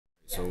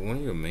So one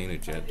of your main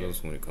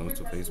objectives when it comes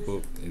to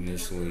Facebook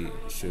initially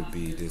should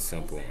be this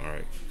simple. All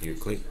right, you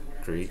click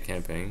create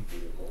campaign.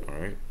 All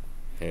right,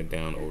 head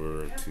down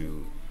over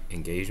to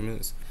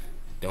engagements.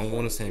 Don't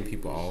want to send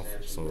people off,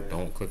 so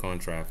don't click on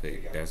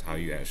traffic. That's how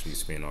you actually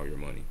spend all your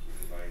money.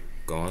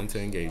 Go on to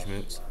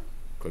engagements,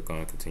 click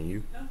on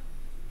continue.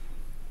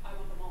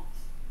 All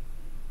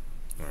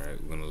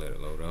right, we're gonna let it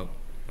load up.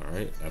 All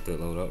right, after it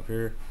load up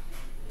here,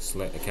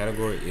 select a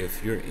category.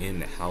 If you're in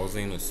the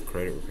housing or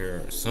credit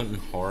repair or something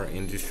hard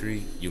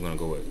industry, you're gonna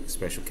go with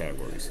special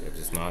categories. If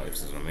it's not, if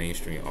it's a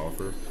mainstream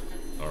offer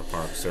or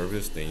product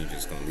service, then you're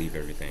just gonna leave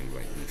everything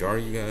blank.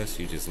 Majority of you guys,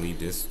 you just leave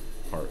this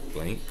part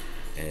blank,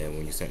 and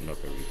when you're setting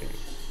up everything,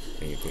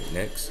 then you click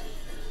next.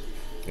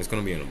 It's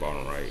gonna be in the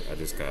bottom right. I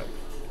just got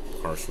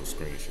partial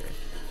screen share.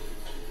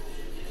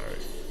 All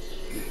right.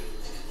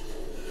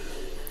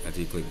 After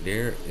you click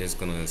there, it's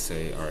gonna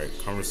say, all right,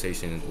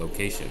 conversation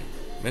location,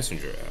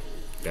 messenger app.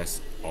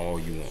 That's all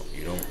you want.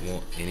 You don't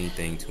want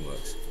anything too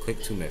much.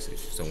 Click to message.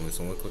 So when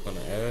someone click on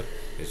the ad,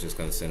 it's just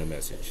gonna send a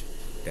message.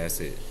 That's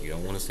it. You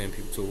don't want to send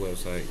people to a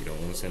website. You don't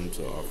want to send them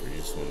to an offer. You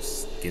just want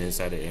to get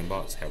inside the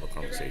inbox, have a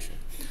conversation.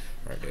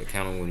 All right, the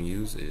account I'm going to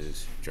use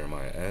is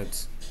Jeremiah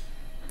Ads.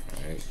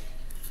 All right,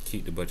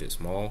 keep the budget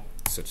small,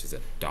 such as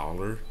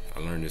 $1. I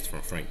learned this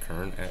from Frank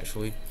Kern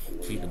actually.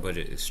 Keep the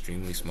budget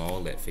extremely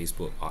small. Let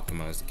Facebook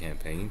optimize the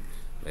campaign.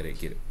 Let it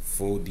get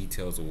full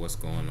details of what's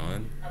going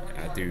on.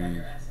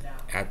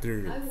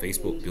 After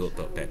Facebook built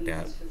up that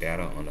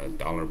data on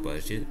 $1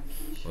 budget,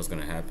 what's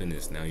going to happen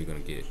is now you're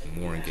going to get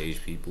more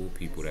engaged people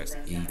that's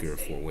eager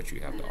for what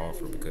you have to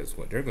offer, because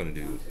what they're going to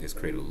do is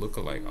create a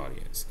lookalike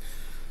audience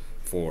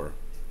for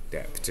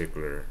that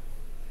particular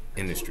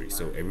industry.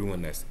 So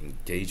everyone that's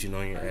engaging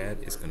on your ad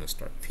is going to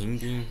start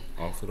pinging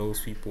off of those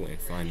people and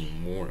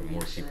finding more and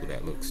more people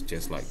that looks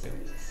just like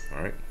them.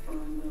 All right,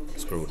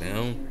 scroll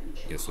down,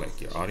 just like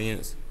your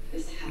audience.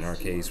 In our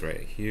case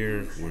right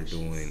here, we're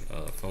doing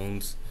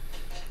phones.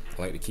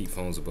 I like to keep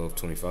phones above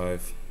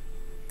 25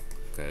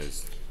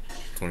 because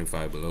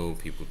 25 below,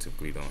 people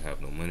typically don't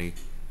have no money.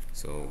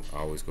 So I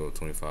always go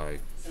 25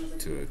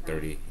 to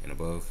 30 and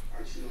above.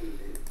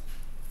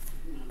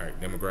 All right,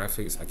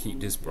 demographics, I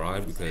keep this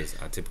broad because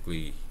I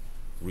typically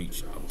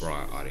reach a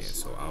broad audience.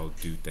 So I'll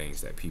do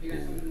things that people,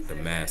 the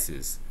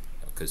masses,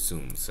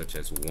 consume, such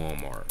as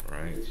Walmart,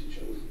 right?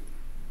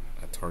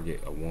 I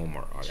target a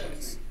Walmart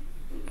audience.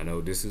 I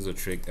know this is a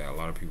trick that a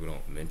lot of people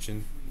don't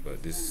mention,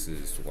 but this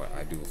is what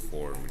I do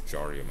for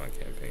majority of my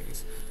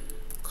campaigns.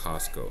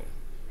 Costco,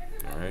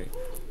 all right?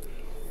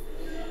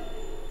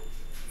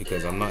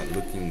 Because I'm not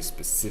looking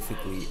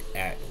specifically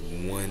at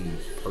one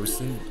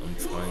person. I'm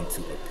trying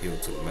to appeal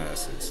to the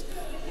masses.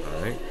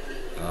 All right.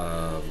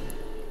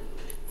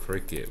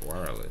 Cricket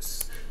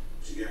Wireless.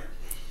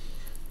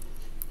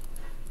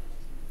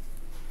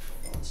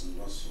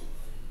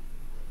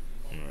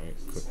 All right.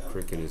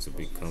 Cricket is a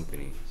big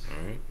company.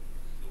 All right.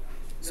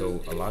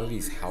 So a lot of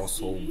these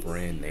household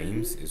brand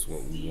names is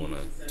what we want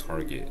to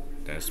target.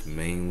 That's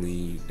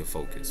mainly the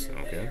focus.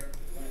 Okay.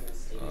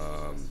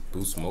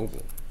 Boost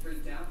Mobile.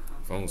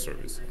 Phone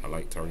service. I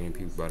like targeting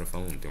people by the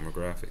phone.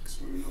 Demographics.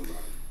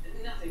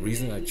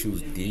 Reason I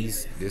choose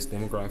this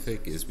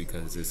demographic is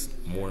because it's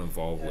more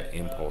involved with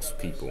impulse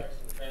people.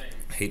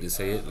 I hate to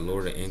say it, the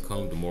lower the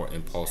income, the more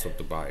impulsive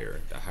the buyer.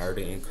 The higher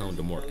the income,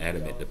 the more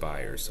adamant the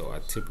buyer. So I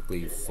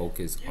typically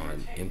focus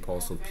on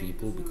impulsive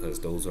people because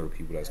those are the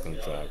people that's going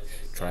to drive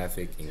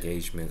traffic,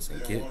 engagements,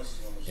 and get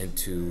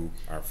into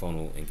our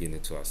funnel and get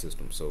into our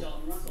system. So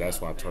that's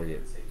why I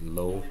target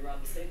low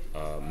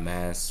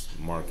mass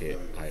market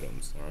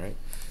items. All right.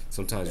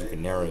 Sometimes you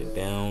can narrow it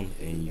down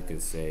and you can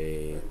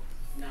say,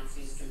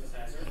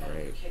 all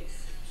right.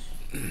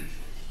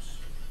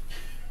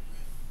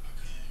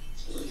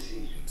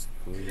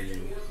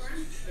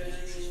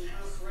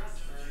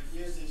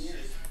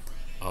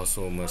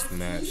 Also must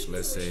match,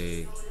 let's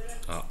say,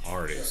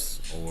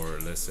 artists, or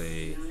let's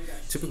say,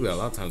 typically a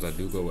lot of times I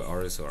do go with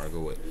artists, or I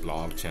go with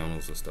blog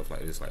channels or stuff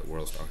like this, like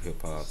World Star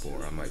Hip Hop,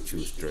 or I might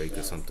choose Drake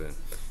or something.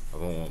 If I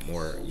want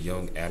more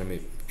young,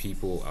 adamant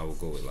people, I will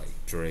go with like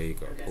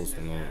Drake or Post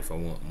Malone. If I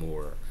want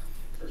more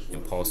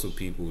impulsive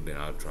people, then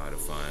I'll try to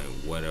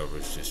find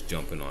whatever's just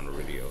jumping on the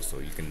radio. So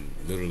you can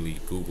literally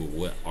Google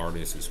what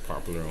artist is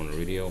popular on the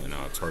radio, and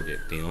I'll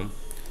target them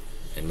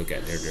and look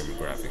at their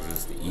demographics.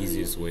 It's the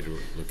easiest way to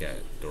look at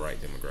the right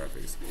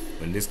demographics.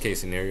 But in this case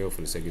scenario,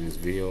 for the sake of this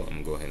video, I'm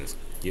gonna go ahead and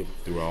skip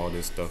through all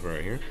this stuff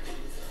right here,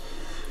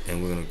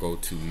 and we're gonna go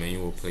to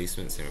manual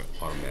placements and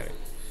automatic.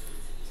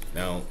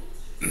 Now,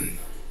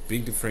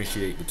 big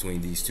differentiate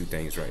between these two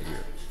things right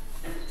here.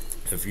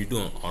 If you're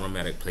doing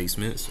automatic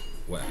placements,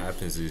 what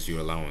happens is you're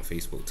allowing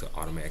Facebook to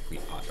automatically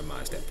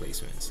optimize that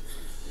placements.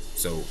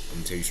 So I'm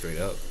gonna tell you straight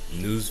up,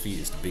 newsfeed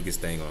is the biggest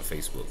thing on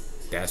Facebook.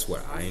 That's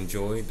what I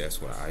enjoy. That's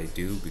what I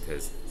do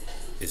because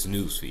it's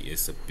newsfeed.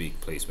 It's a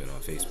big placement on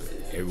Facebook.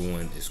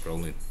 Everyone is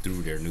scrolling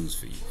through their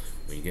newsfeed.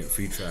 When you get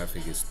free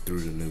traffic, it's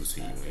through the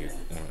newsfeed. When you're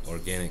on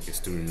organic, it's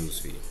through the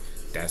newsfeed.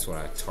 That's what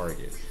I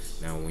target.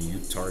 Now, when you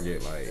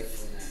target like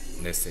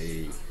let's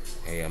say,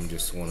 hey, I'm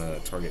just want to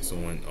target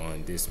someone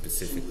on this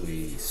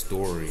specifically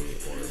story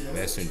or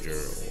messenger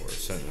or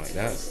something like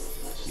that,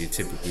 you're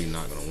typically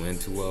not going to win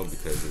too well,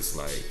 because it's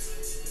like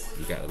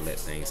you got to let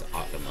things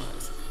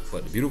optimize.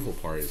 But the beautiful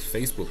part is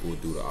Facebook will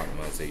do the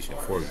optimization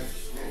for you.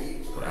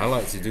 What I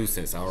like to do,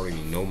 since I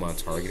already know my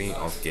targeting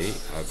off gate,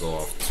 I go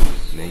off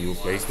to menu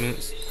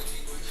placements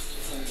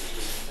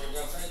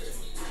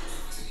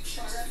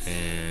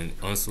and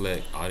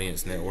unselect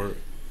audience network,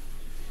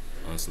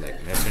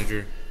 unselect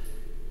messenger,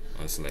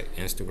 unselect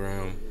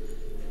Instagram.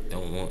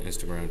 Don't want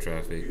Instagram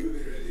traffic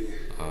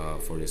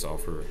for this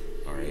offer.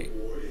 All right,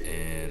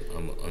 and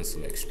I'm gonna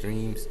unselect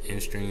streams, in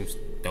streams.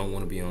 Don't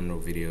want to be on no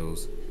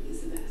videos.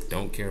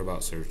 Don't care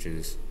about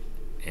searches,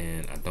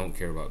 and I don't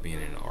care about being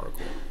in an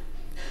article.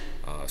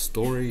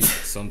 Stories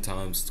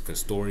sometimes, because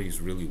stories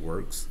really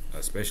works,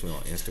 especially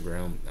on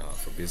Instagram.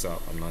 For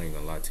BizOp, I'm not even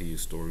gonna lie to you,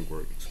 story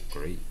works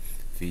great.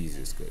 Feeds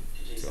is good.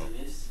 So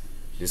in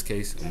this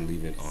case, I'm gonna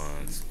leave it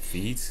on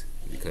feeds,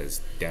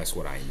 because that's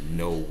what I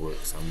know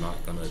works. I'm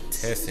not gonna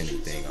test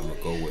anything. I'm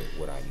gonna go with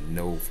what I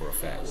know for a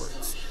fact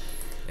works,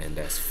 and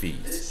that's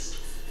feeds.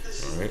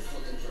 All right,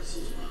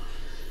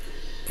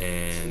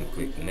 and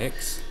click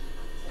next.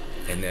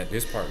 And at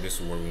this part, this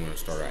is where we're going to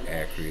start our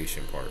ad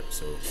creation part.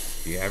 So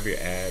you have your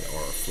ad or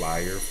a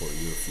flyer for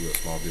you, if you're a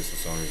small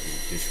business owner,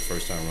 if this is your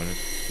first time running.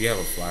 If you have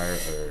a flyer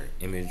or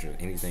image or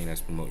anything that's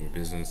promoting your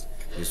business,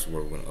 this is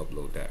where we're going to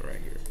upload that right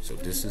here. So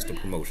this is the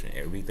promotion.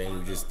 Everything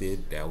we just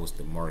did, that was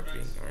the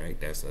marketing. All right,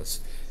 that's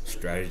us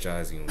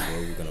strategizing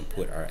where we're going to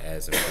put our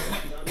ads in front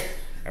of people.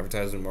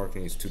 Advertising and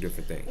marketing is two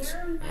different things.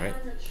 All right,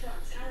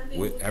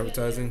 with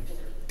advertising,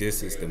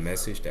 this is the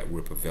message that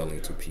we're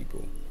prevailing to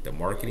people. The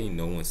marketing,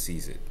 no one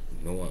sees it.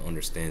 No one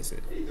understands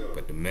it,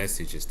 but the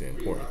message is the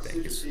important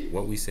thing. It's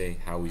what we say,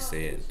 how we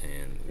say it,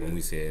 and when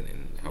we say it,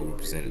 and how we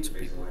present it to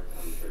people.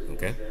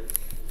 Okay,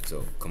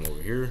 so come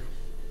over here.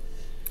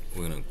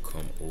 We're gonna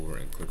come over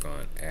and click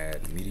on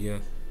Add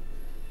Media.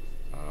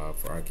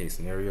 For our case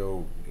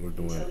scenario, we're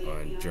doing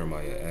on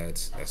Jeremiah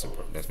Ads.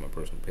 That's my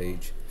personal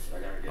page.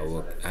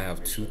 I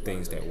have two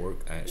things that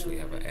work. I actually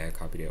have an ad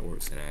copy that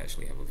works, and I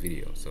actually have a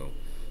video. So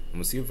I'm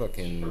gonna see if I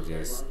can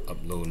just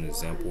upload an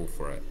example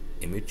for an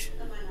image.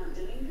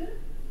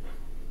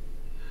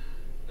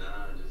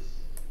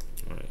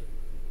 Alright.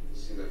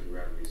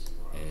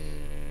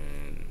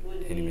 And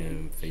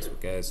Handyman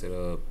Facebook ad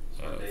setup,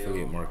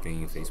 affiliate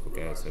marketing, Facebook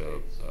ad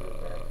setup,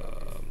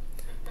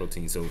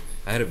 protein. So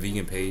I had a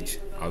vegan page.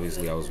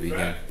 Obviously I was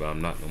vegan, but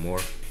I'm not no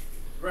more.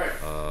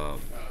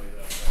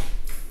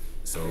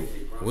 So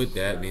with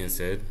that being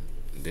said,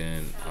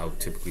 then I'll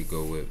typically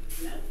go with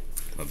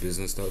my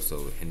business stuff.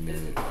 So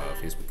Handyman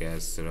Facebook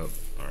ads setup.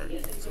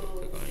 Alright, so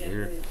click on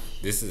here.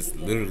 This is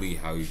literally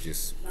how you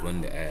just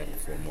run the ad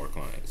for more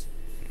clients.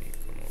 And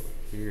come over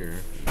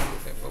here and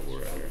put that bubble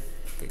right there.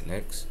 Click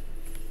next.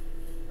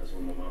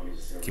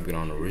 Keep it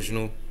on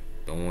original.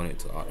 Don't want it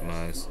to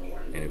optimize.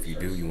 And if you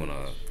do, you want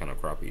to kind of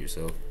crop it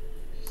yourself.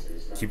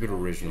 Keep it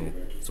original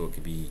so it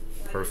can be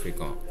perfect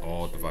on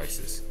all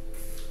devices.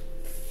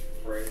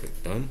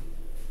 Click done.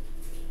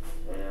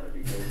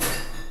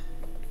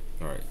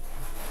 Alright.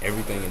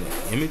 Everything in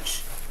the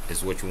image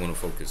is what you want to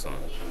focus on.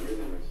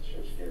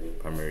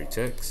 Primary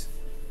text,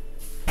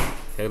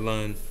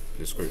 headline,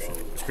 description.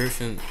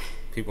 Description,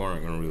 people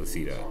aren't going to really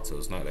see that, so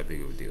it's not that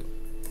big of a deal.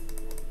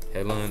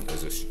 Headline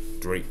is a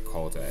straight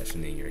call to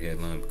action in your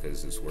headline,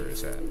 because it's where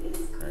it's at.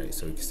 Alright,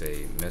 so you can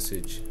say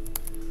message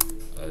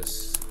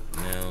us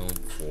now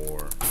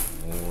for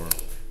more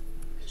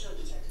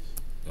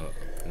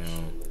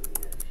now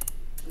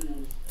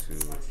to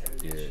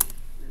get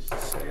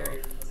set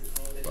up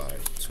by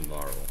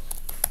tomorrow.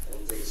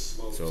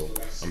 So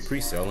I'm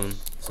pre-selling,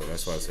 so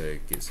that's why I said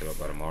get set up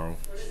by tomorrow.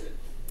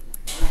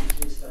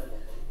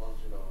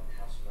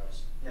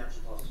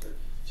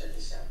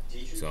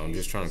 So I'm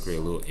just trying to create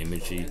a little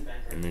imagery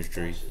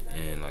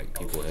and like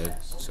people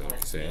head, so I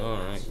can say, all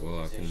right,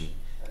 well I can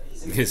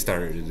get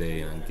started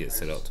today and get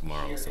set up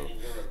tomorrow. So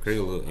create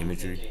a little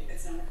imagery.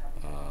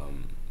 All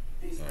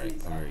right,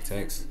 primary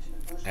text.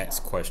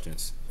 Ask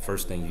questions.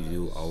 First thing you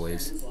do,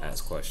 always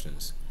ask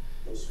questions.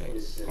 Okay,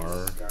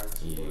 are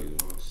you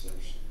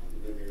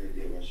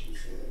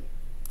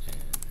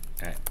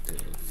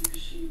active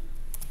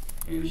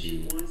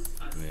handy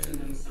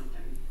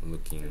when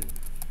looking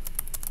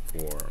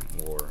for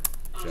more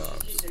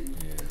jobs in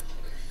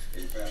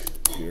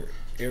your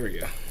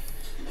area?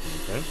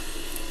 Okay.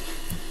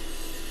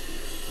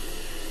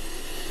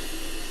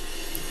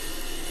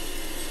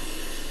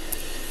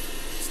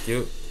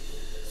 Skip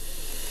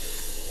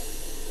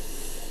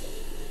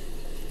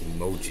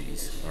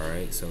emojis. All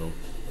right, so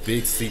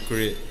big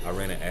secret, I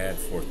ran an ad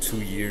for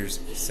 2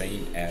 years,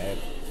 same ad,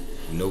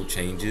 no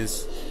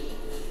changes,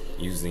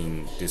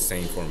 using this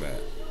same format.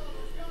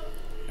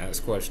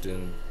 Ask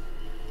question,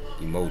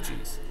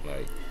 emojis.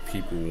 Like,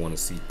 people want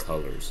to see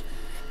colors.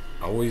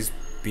 Always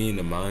be in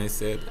the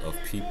mindset of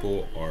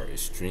people are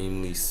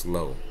extremely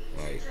slow.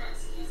 Like,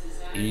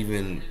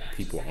 even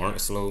people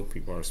aren't slow,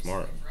 people are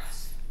smart,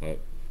 but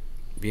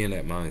be in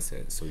that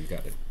mindset. So you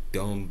got to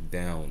dumb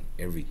down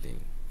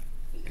everything.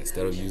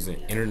 Instead of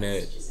using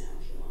internet,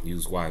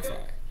 use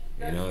Wi-Fi.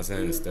 You know what I'm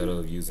saying? Instead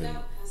of using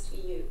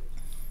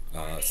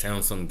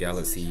Samsung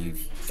Galaxy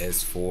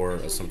S4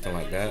 or something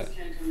like that,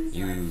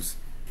 use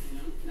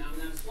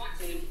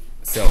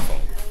cell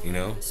phone. You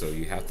know, so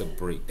you have to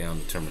break down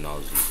the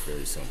terminology. It's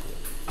very simple.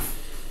 All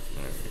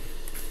right.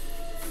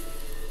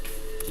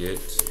 Get.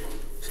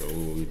 So what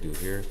will we do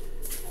here?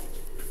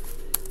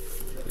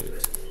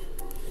 Get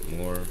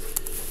more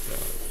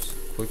jobs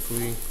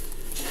quickly.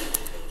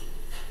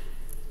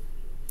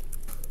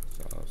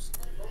 Jobs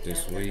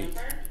this week.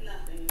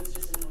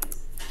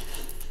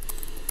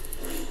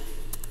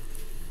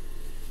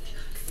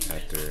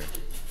 After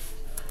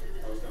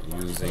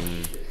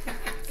using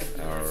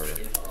our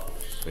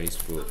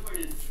Facebook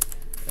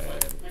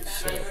ad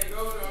set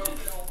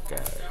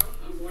guide.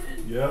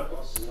 Yep.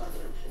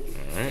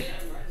 Alright.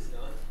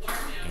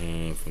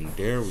 And from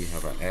there we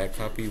have our ad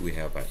copy, we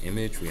have our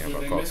image, we have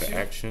our call to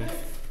action.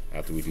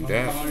 After we do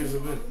that,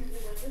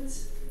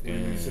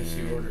 and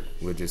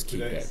we'll just keep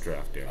that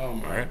draft there.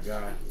 Alright.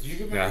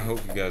 Now I hope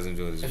you guys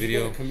enjoyed this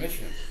video.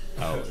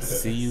 I'll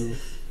see you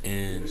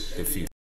in the future.